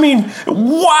words. I mean,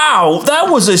 wow. That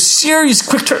was a serious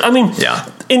quick turn. I mean,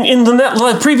 in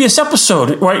the previous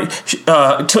episode, right,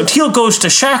 Teal goes to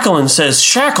Shackle and says,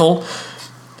 Shackle,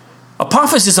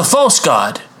 Apophis is a false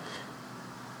god.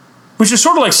 Which is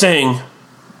sort of like saying,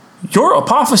 you're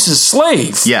Apophis'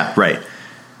 slave. Yeah, right.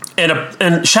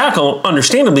 And Shackle,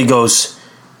 understandably, goes,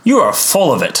 you are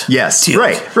full of it. Yes, Teal.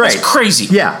 right. That's crazy.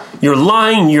 Yeah. You're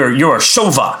lying, you're a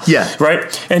shova. Yeah.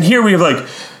 Right? And here we have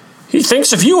he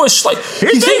thinks of you as slave.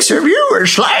 He thinks of you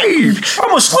as slave.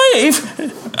 I'm a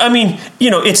slave. I mean,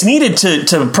 it's needed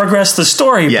to progress the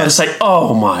story, but it's like,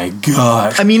 oh my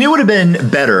gosh. I mean, it would have been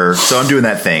better. So I'm doing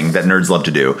that thing that nerds love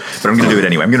to do, but I'm going to do it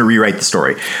anyway. I'm going to rewrite the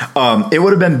story. It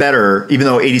would have been better, even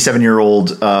though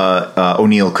 87-year-old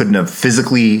O'Neill couldn't have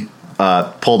physically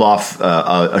pulled off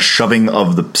a shoving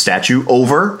of the statue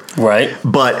over. Right.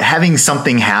 But having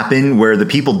something happen where the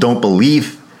people don't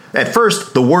believe. At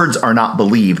first, the words are not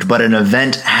believed, but an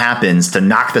event happens to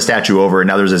knock the statue over, and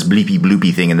now there's this bleepy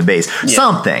bloopy thing in the base. Yeah.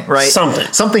 Something, right?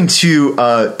 Something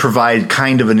to provide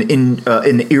kind of an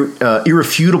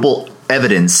irrefutable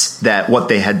evidence that what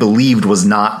they had believed was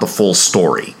not the full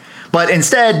story. But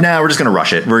instead, now we're just going to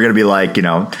rush it. We're going to be like,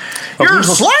 you're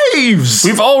slaves!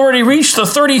 We've already reached the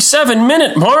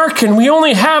 37-minute mark, and we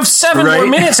only have 7 more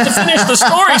minutes to finish the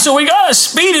story, so we got to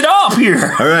speed it up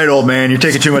here. All right, old man, you're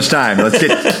taking too much time. Let's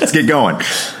get going.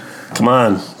 Come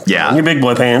on. Yeah. In your big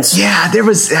boy pants. Yeah, there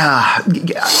was... when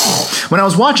I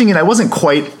was watching it, I wasn't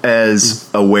quite as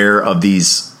aware of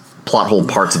these plot hole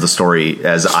parts of the story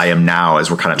as I am now, as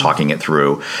we're kind of talking it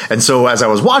through. And so as I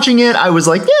was watching it, I was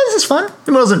like, yeah, this is fun.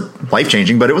 It wasn't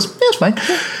life-changing, but it was fine.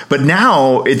 But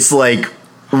now it's like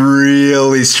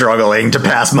really struggling to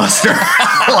pass muster.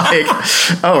 Like,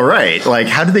 oh, right. Like,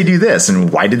 how did they do this?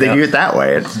 And why did they do it that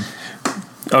way?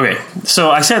 Okay,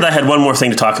 so I said I had one more thing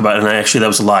to talk about, and that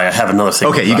was a lie. I have another thing.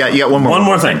 Okay, you got one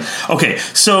more thing. Okay,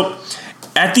 so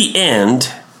at the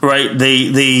end, right,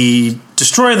 they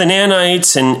destroy the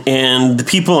nanites, and the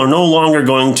people are no longer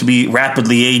going to be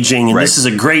rapidly aging, and this is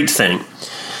a great thing.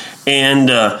 And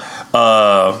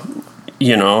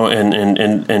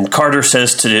and Carter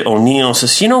says to O'Neill,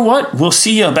 says, you know what? We'll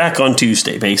see you back on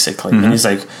Tuesday, basically. Mm-hmm. And he's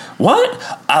like, what?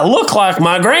 I look like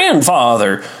my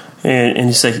grandfather. And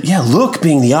he's like, yeah, look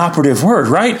being the operative word,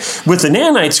 right? With the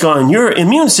nanites gone, your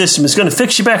immune system is going to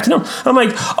fix you back to normal. I'm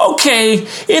like, okay,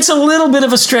 it's a little bit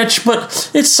of a stretch, but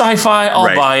it's sci-fi.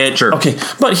 I'll buy it. Sure. Okay,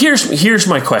 but here's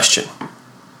my question.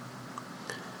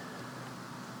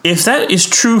 If that is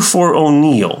true for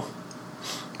O'Neill,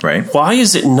 right, why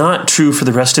is it not true for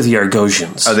the rest of the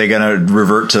Argosians? Are they going to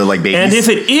revert to like babies? And if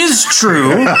it is true,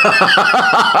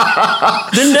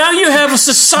 then now you have a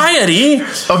society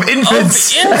of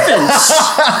infants.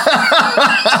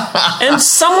 And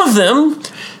some of them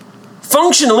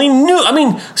functionally new. I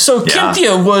mean, so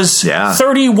Cynthia was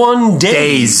 31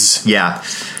 days. Yeah.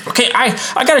 Okay,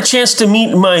 I got a chance to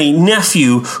meet my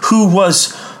nephew who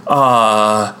was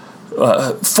 4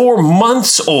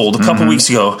 months old a couple weeks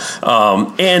ago,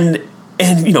 and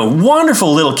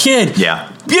wonderful little kid,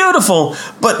 beautiful,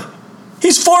 but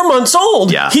he's 4 months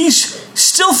old. He's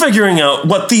still figuring out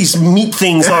what these meat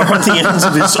things are at the ends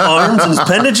of his arms and his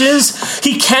appendages.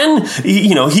 He can,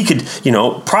 he could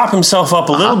prop himself up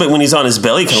a little bit when he's on his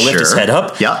belly, can lift his head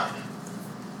up.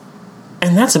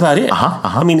 And that's about it.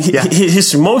 I mean,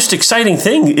 his most exciting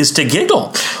thing is to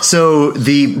giggle. So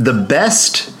the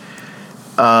best.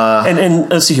 And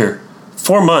let's see here,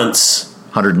 4 months,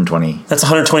 120. That's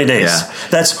 120 days. Yeah.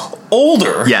 That's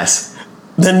older. Yes.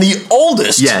 Than the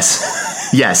oldest. Yes.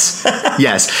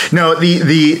 No,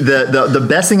 the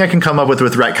best thing I can come up with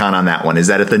retcon on that one is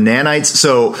that if the nanites.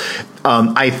 So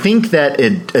I think that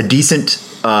a decent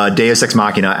Deus Ex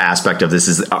Machina aspect of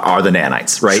this are the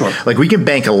nanites, right? Sure. Like we can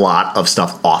bank a lot of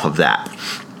stuff off of that.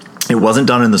 It wasn't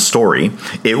done in the story.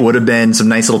 It would have been some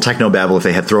nice little technobabble if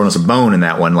they had thrown us a bone in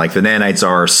that one. Like the nanites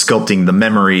are sculpting the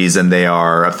memories and they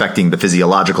are affecting the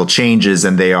physiological changes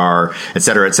and they are et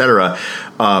cetera, et cetera.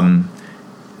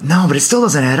 No, but it still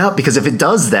doesn't add up because if it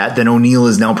does that, then O'Neill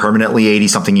is now permanently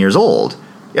 80-something years old.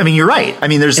 I mean, you're right. I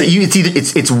mean, it's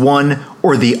one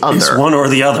or the other. It's one or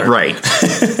the other. Right.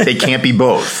 It can't be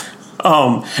both.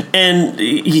 And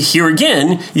here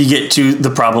again, you get to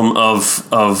the problem of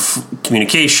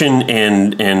communication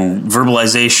and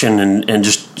verbalization and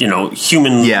just,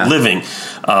 human living.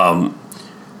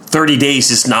 30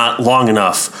 days is not long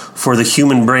enough for the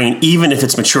human brain, even if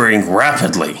it's maturing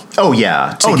rapidly. Oh,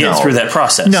 yeah. To get through that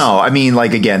process. No, I mean,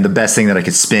 like, again, the best thing that I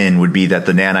could spin would be that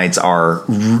the nanites are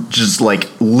just, like,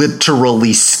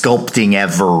 literally sculpting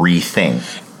everything.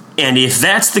 And if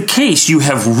that's the case, you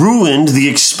have ruined the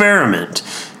experiment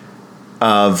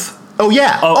of... Oh,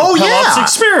 yeah. Pelops'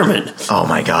 experiment. Oh,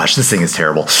 my gosh. This thing is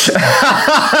terrible. Okay,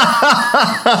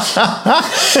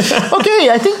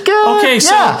 I think...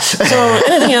 so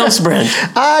anything else, Brent?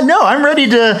 No, I'm ready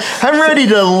to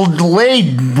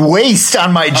lay waste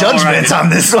on my judgments on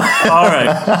this one. All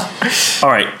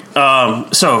right.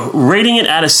 So rating it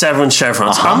out of 7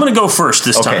 chevrons. I'm going to go first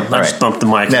this time. I just bumped the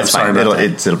mic. That's fine.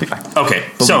 It'll be fine.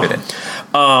 Okay. We'll leave it in.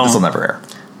 This will never air.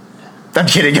 I'm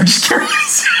kidding. I'm just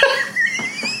curious.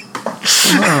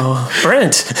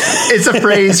 Brent. It's a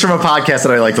phrase from a podcast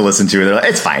that I like to listen to. They're like,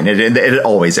 it's fine. It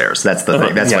always airs. That's the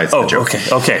thing. That's why it's the joke.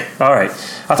 Okay. All right.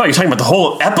 I thought you were talking about the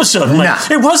whole episode. I'm like,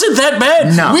 Nah. it wasn't that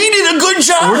bad. No. We did a good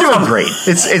job. We're doing great.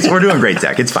 We're doing great,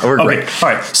 Zach. It's fine. We're great. All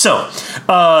right. So,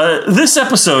 this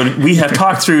episode, we have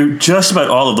talked through just about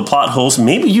all of the plot holes.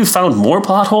 Maybe you found more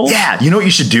plot holes? Yeah. You know what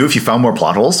you should do if you found more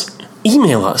plot holes?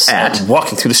 Email us at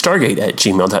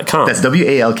walkingthroughthestargate@gmail.com. That's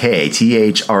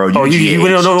WALKTHROUGH. Oh,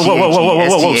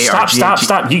 whoa.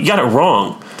 Stop. You got it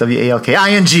wrong.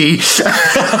 WALKING.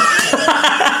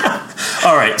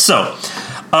 All right. So,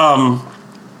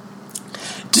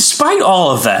 despite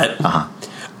all of that,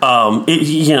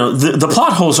 the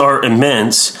plot holes are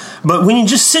immense, but when you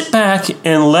just sit back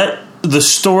and let the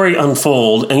story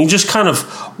unfold and you just kind of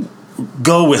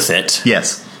go with it,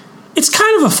 Yes. it's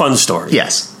kind of a fun story.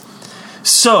 Yes.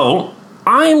 So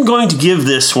I'm going to give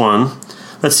this one.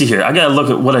 Let's see here. I got to look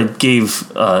at what I gave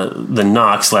the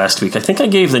Knox last week. I think I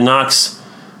gave the Knox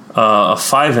a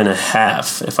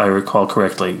 5.5, if I recall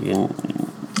correctly.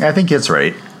 I think it's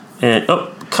right. And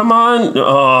come on!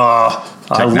 Oh,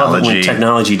 I love it when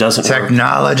technology doesn't work.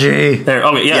 Technology. There.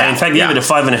 Okay. Yeah. In fact, I gave it a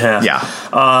 5.5. Yeah.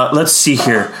 Let's see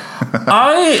here.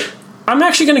 I'm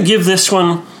actually going to give this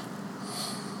one.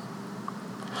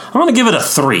 I'm going to give it a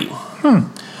 3.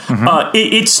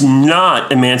 It's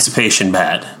not Emancipation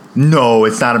Bad. No,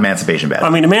 it's not Emancipation Bad. I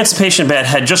mean, Emancipation Bad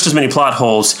had just as many plot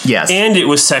holes. Yes. And it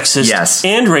was sexist. Yes.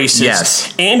 And racist.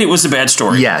 Yes. And it was a bad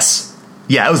story. Yes.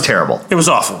 Yeah, it was terrible. It was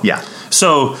awful. Yeah.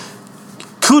 So,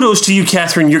 kudos to you,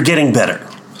 Catherine. You're getting better.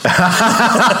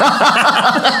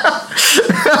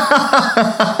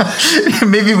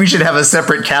 Maybe we should have a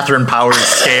separate Catherine Powers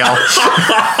scale.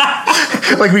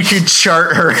 Like we could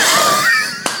chart her.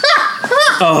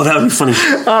 Oh, that would be funny.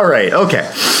 All right. Okay.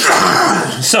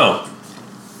 So,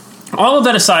 all of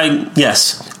that aside,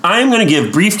 yes, I'm going to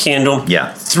give Brief Candle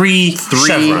 3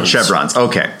 chevrons.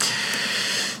 Okay.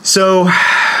 So,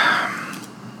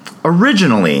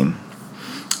 originally,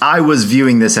 I was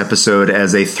viewing this episode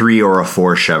as a 3 or a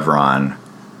 4 chevron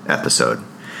episode.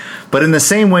 But in the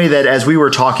same way that as we were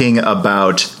talking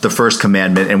about the first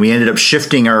commandment and we ended up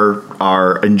shifting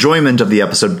our enjoyment of the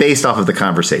episode based off of the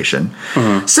conversation,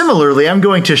 similarly, I'm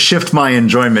going to shift my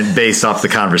enjoyment based off the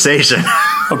conversation.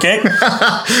 Okay.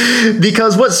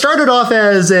 Because what started off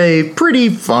as a pretty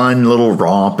fun little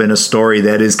romp in a story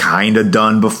that is kind of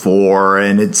done before,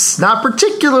 and it's not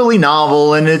particularly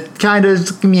novel, and it kind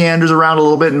of meanders around a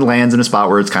little bit and lands in a spot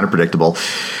where it's kind of predictable,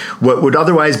 what would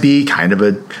otherwise be kind of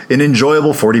an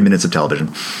enjoyable 40 minutes of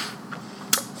television.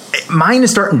 Mine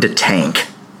is starting to tank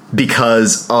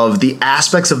because of the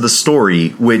aspects of the story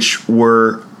which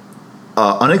were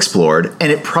unexplored,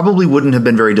 and it probably wouldn't have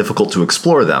been very difficult to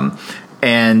explore them.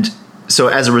 And so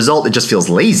as a result, it just feels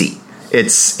lazy.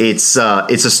 It's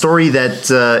a story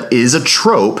that is a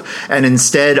trope, and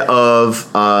instead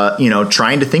of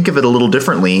trying to think of it a little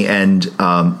differently and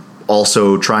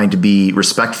also trying to be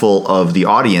respectful of the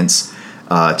audience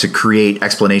to create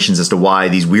explanations as to why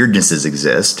these weirdnesses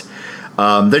exist,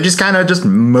 they just kind of just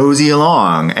mosey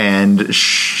along and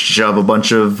shove a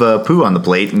bunch of poo on the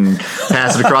plate and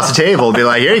pass it across the table and be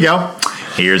like, here you go.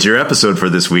 Here's your episode for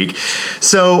this week.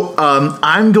 So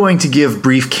I'm going to give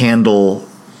Brief Candle...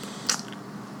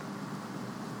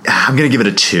 I'm going to give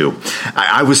it a 2.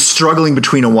 I was struggling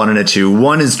between a 1 and a 2.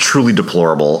 1 is truly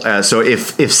deplorable. So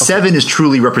if 7 is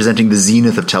truly representing the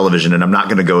zenith of television, and I'm not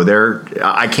going to go there,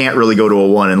 I can't really go to a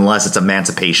 1 unless it's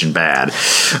Emancipation Bad.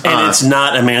 And it's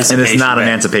not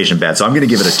Emancipation Bad. So I'm going to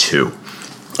give it a 2.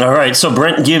 All right. So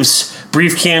Brent gives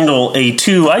Brief Candle a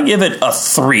 2. I give it a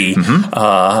 3.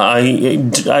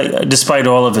 I, despite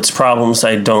all of its problems,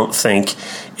 I don't think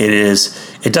it is.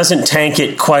 It doesn't tank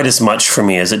it quite as much for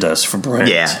me as it does for Brent.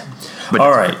 Yeah.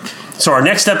 All right. So our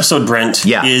next episode, Brent,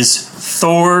 is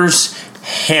Thor's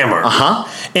Hammer.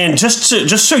 And just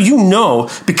so you know,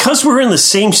 because we're in the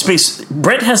same space,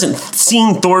 Brent hasn't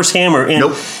seen Thor's Hammer. And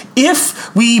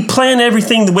if we plan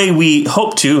everything the way we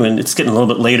hope to, and it's getting a little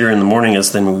bit later in the morning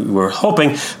than we were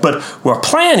hoping, but our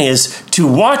plan is to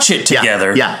watch it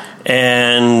together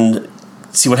and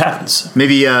see what happens.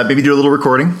 Maybe do a little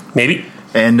recording. Maybe.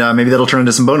 And maybe that'll turn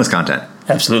into some bonus content.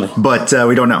 Absolutely. But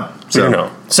we don't know. We don't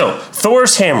know. So,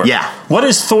 Thor's Hammer. Yeah. What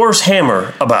is Thor's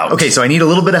Hammer about? Okay, so I need a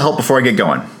little bit of help before I get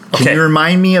going. Can you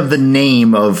remind me of the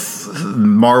name of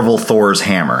Marvel Thor's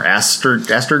hammer? Asgard?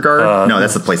 No,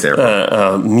 that's the place there.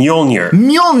 Mjolnir.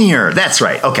 Mjolnir! That's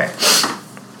right. Okay.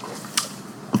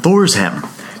 Thor's hammer.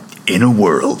 In a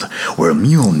world where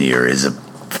Mjolnir is a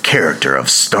character of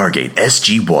Stargate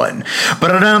SG-1.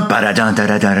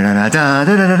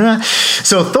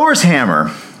 So Thor's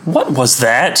hammer What was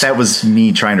that? That was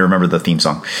me trying to remember the theme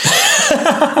song.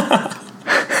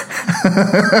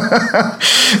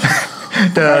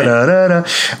 Da, da, da, da.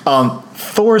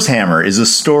 Thor's Hammer is a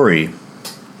story.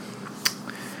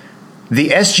 The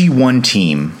SG-1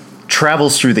 team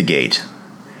travels through the gate,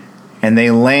 and they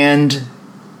land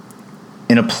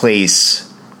in a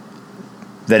place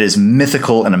that is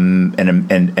mythical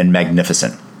and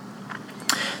magnificent.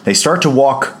 They start to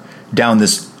walk down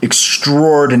this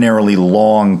extraordinarily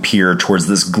long pier towards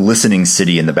this glistening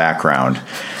city in the background.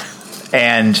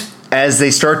 And as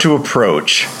they start to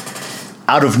approach,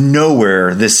 out of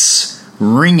nowhere, this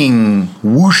ringing,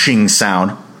 whooshing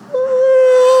sound,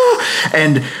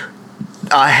 and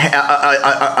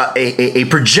a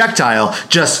projectile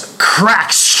just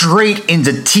cracks straight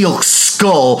into Teal'c's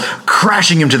skull,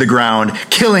 crashing him to the ground,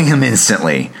 killing him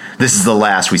instantly. This is the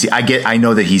last we see. I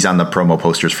know that he's on the promo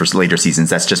posters for later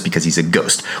seasons. That's just because he's a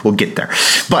ghost. We'll get there.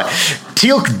 But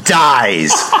Teal'c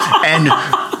dies, and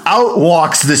out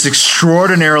walks this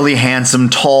extraordinarily handsome,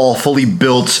 tall, fully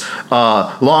built,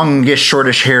 longish,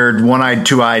 shortish-haired, one-eyed,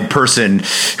 two-eyed person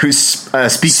who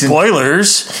speaks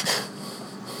Spoilers.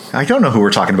 I don't know who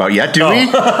we're talking about yet, do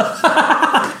we?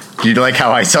 Do you like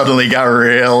how I suddenly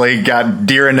got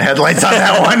deer in the headlights on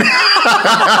that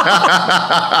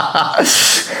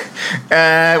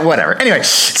one? Whatever. Anyway,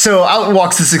 so out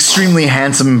walks this extremely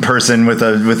handsome person with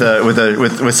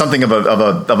something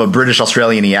of a British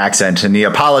Australian-y accent, and he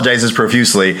apologizes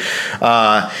profusely.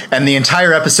 And the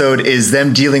entire episode is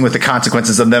them dealing with the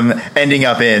consequences of them ending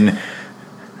up in,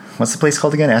 what's the place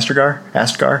called again? Asgard.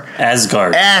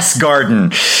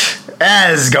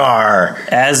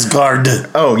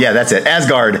 Oh, yeah, that's it.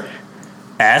 Asgard.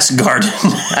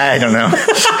 I don't know.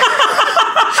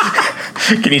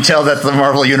 Can you tell that the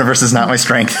Marvel Universe is not my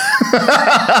strength?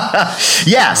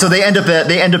 Yeah, so they end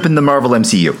up in the Marvel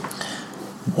MCU.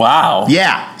 Wow.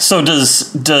 Yeah. So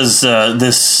does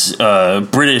this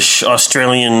British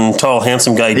Australian tall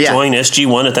handsome guy join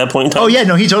SG-1 at that point in time? Oh yeah,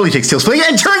 no, he totally takes Teal'c's place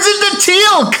and turns into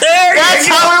Teal'c. That's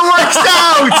how it works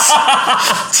out.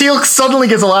 Teal'c suddenly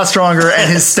gets a lot stronger,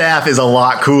 and his staff is a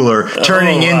lot cooler,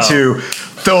 turning into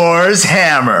Thor's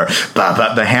hammer.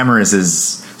 But the hammer is his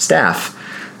staff.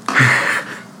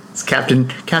 It's Captain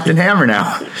Hammer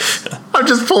now. I'm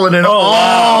just pulling in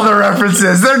all the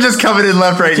references. They're just coming in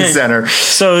left, right, and center.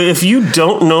 So if you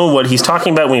don't know what he's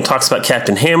talking about when he talks about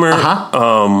Captain Hammer,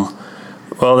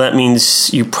 well, that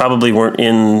means you probably weren't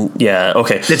in... Yeah,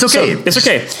 okay. It's okay. So, it's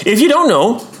okay. If you don't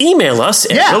know, email us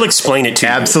and we'll explain it to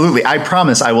you. Absolutely. I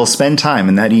promise I will spend time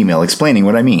in that email explaining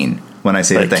what I mean when I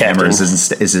say that the hammer is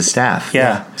his staff.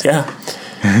 Yeah.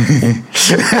 All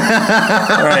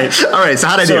right. So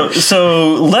how'd I do?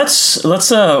 So let's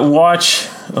watch.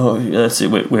 Oh, let's see.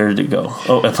 Where did it go?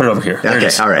 Oh, I put it over here. There it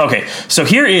is. All right. Okay. So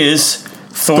here is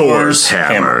Thor's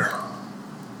hammer.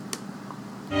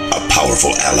 A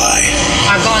powerful ally.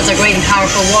 Our gods are great and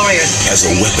powerful warriors. Has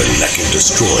a weapon that can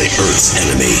destroy Earth's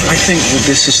enemy. I think that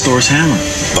this is Thor's hammer.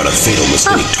 But a fatal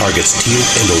mistake targets Teal'c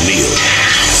and O'Neill.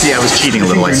 See, I was cheating a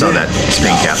little. I saw that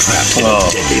screen cap. Trapped in a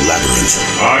deadly labyrinth.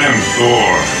 I am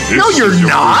Thor. No, you're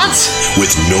not.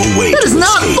 With no way that to is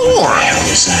not escape. Thor. What the hell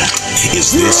is that?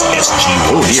 Is this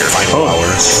SG-1's final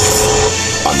hour?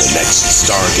 On the next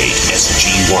Stargate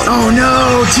SG-1. Oh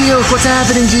no, Teal'c, what's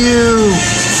happening to you?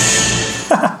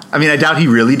 I mean, I doubt he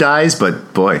really dies,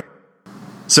 but boy.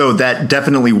 So that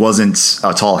definitely wasn't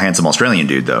a tall, handsome Australian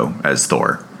dude, though, as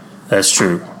Thor. That's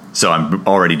true. So I'm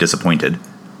already disappointed.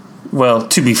 Well,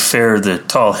 to be fair, the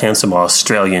tall, handsome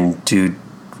Australian dude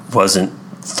wasn't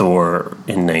Thor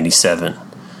in 97.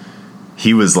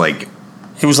 He was like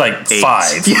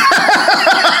 5.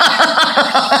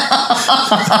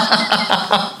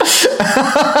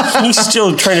 He's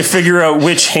still trying to figure out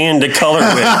which hand to color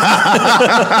with.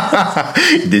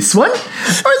 This one or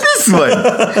this one?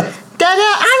 Dada,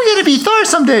 I'm going to be Thor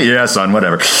someday. Yeah, son,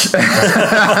 whatever.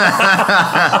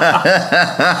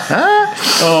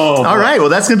 All right, well,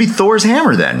 that's going to be Thor's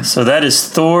hammer then. So that is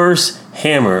Thor's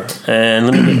hammer. And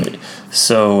let me...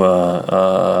 So,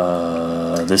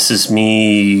 this is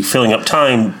me filling up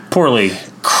time poorly.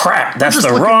 Crap, that's the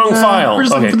wrong file. We're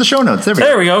just looking for the show notes.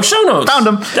 There we go, show notes. Found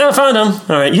them. Found them.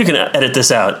 All right, you can edit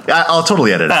this out. I'll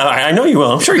totally edit it. I know you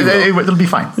will. I'm sure you will. It'll be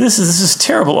fine. This is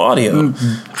terrible audio.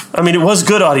 Mm-hmm. I mean, it was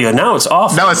good audio. Now it's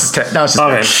awful. Now it's just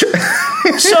okay.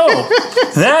 So,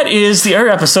 that is the other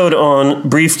episode on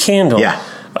Brief Candle. Yeah.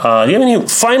 Do you have any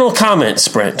final comments,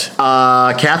 Brent?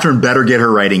 Catherine better get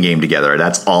her writing game together.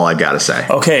 That's all I've got to say.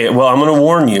 Okay, well, I'm going to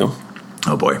warn you.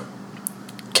 Oh, boy.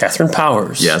 Catherine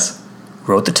Powers. Yes.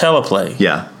 Wrote the teleplay.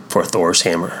 Yeah. For Thor's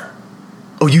hammer.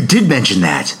 Oh, you did mention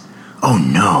that. Oh,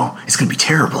 no. It's going to be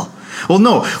terrible. Well,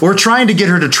 no, we're trying to get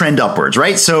her to trend upwards,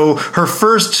 right? So her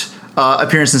first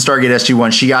appearance in Stargate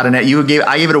SG-1, she got I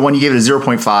gave it a 1, you gave it a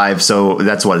 0.5, so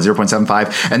that's what,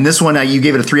 0.75. And this one, you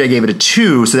gave it a 3, I gave it a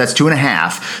 2, so that's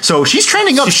 2.5. So she's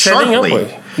trending up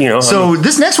sharply.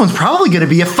 This next one's probably going to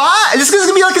be a 5. This is going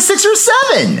to be like a 6 or a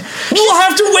 7. We'll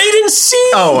have to wait and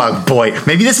see. Oh, boy.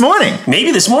 Maybe this morning.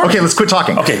 Okay, let's quit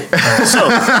talking. Okay. So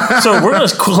we're going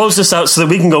to close this out so that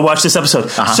we can go watch this episode.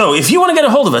 So if you want to get a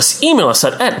hold of us, email us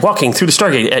at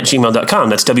walkingthroughthestargate@gmail.com.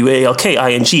 That's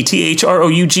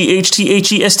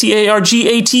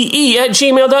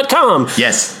WALKINGTHROUGHTHESTARGATE@gmail.com.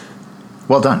 Yes.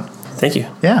 Well done. Thank you.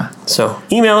 Yeah. So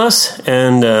email us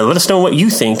and let us know what you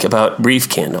think about Brief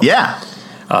Candle. Yeah.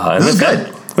 This is good.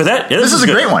 With that, this is a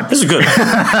great one. This is good.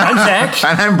 I'm Zach.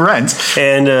 And I'm Brent.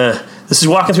 And this is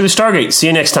Walking Through the Stargate. See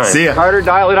you next time. See ya. Carter,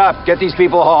 dial it up. Get these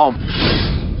people home.